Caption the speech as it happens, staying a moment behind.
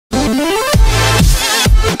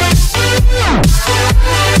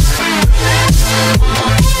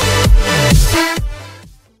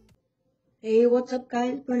what's up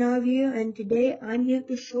guys, Pranav here, and today I'm here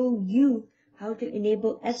to show you how to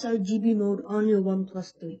enable Srgb mode on your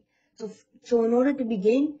Oneplus 3. So in order to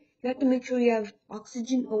begin, you have to make sure you have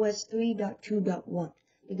Oxygen OS 3.2.1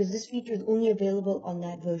 because this feature is only available on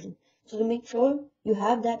that version. So to make sure you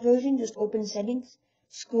have that version, just open settings,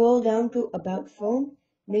 scroll down to About Phone,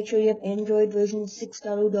 make sure you have Android version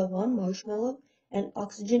 6.0.1 Marshmallow and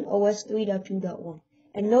Oxygen OS 3.2.1.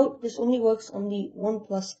 And note, this only works on the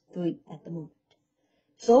Oneplus 3 at the moment.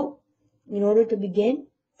 So, in order to begin,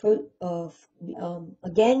 again,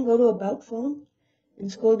 go to About Phone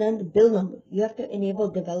and scroll down to Build Number. You have to enable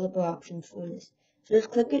developer options for this. So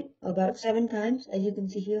just click it about 7 times. As you can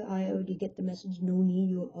see here, I already get the message, no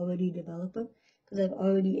need, you're already a developer, because I've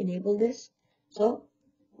already enabled this. So,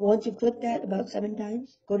 once you click that about 7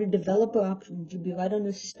 times, go to Developer Options. You'll be right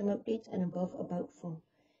under System Updates and above About Phone.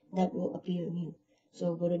 That will appear new.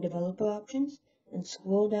 So go to Developer Options and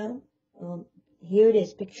scroll down. Here it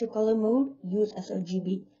is, Picture Color Mode, use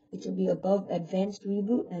Srgb, which will be above Advanced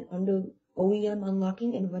Reboot and under OEM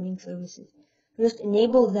Unlocking and Running Services. Just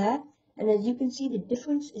enable that, and as you can see, the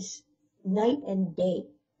difference is night and day.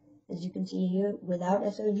 As you can see here, without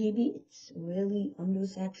Srgb, it's really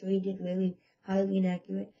undersaturated, really highly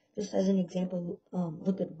inaccurate. Just as an example,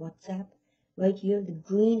 look at WhatsApp. Right here, the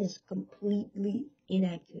green is completely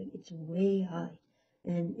inaccurate. It's way high.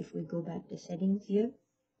 And if we go back to settings here,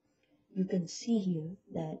 you can see here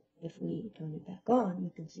that if we turn it back on,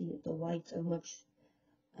 you can see that the whites are much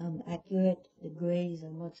accurate, the grays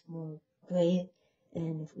are much more gray,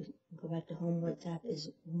 and if we go back to home, WhatsApp is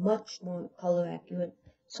much more color accurate.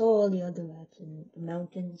 So all the other apps and the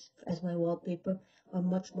mountains as my wallpaper are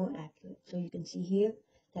much more accurate. So you can see here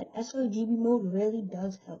that Srgb mode really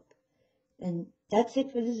does help. And that's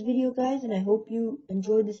it for this video guys, and I hope you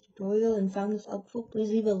enjoyed this tutorial and found this helpful. Please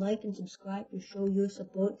leave a like and subscribe to show your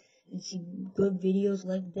support and see good videos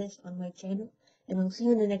like this on my channel, and I'll see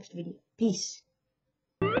you in the next video. Peace.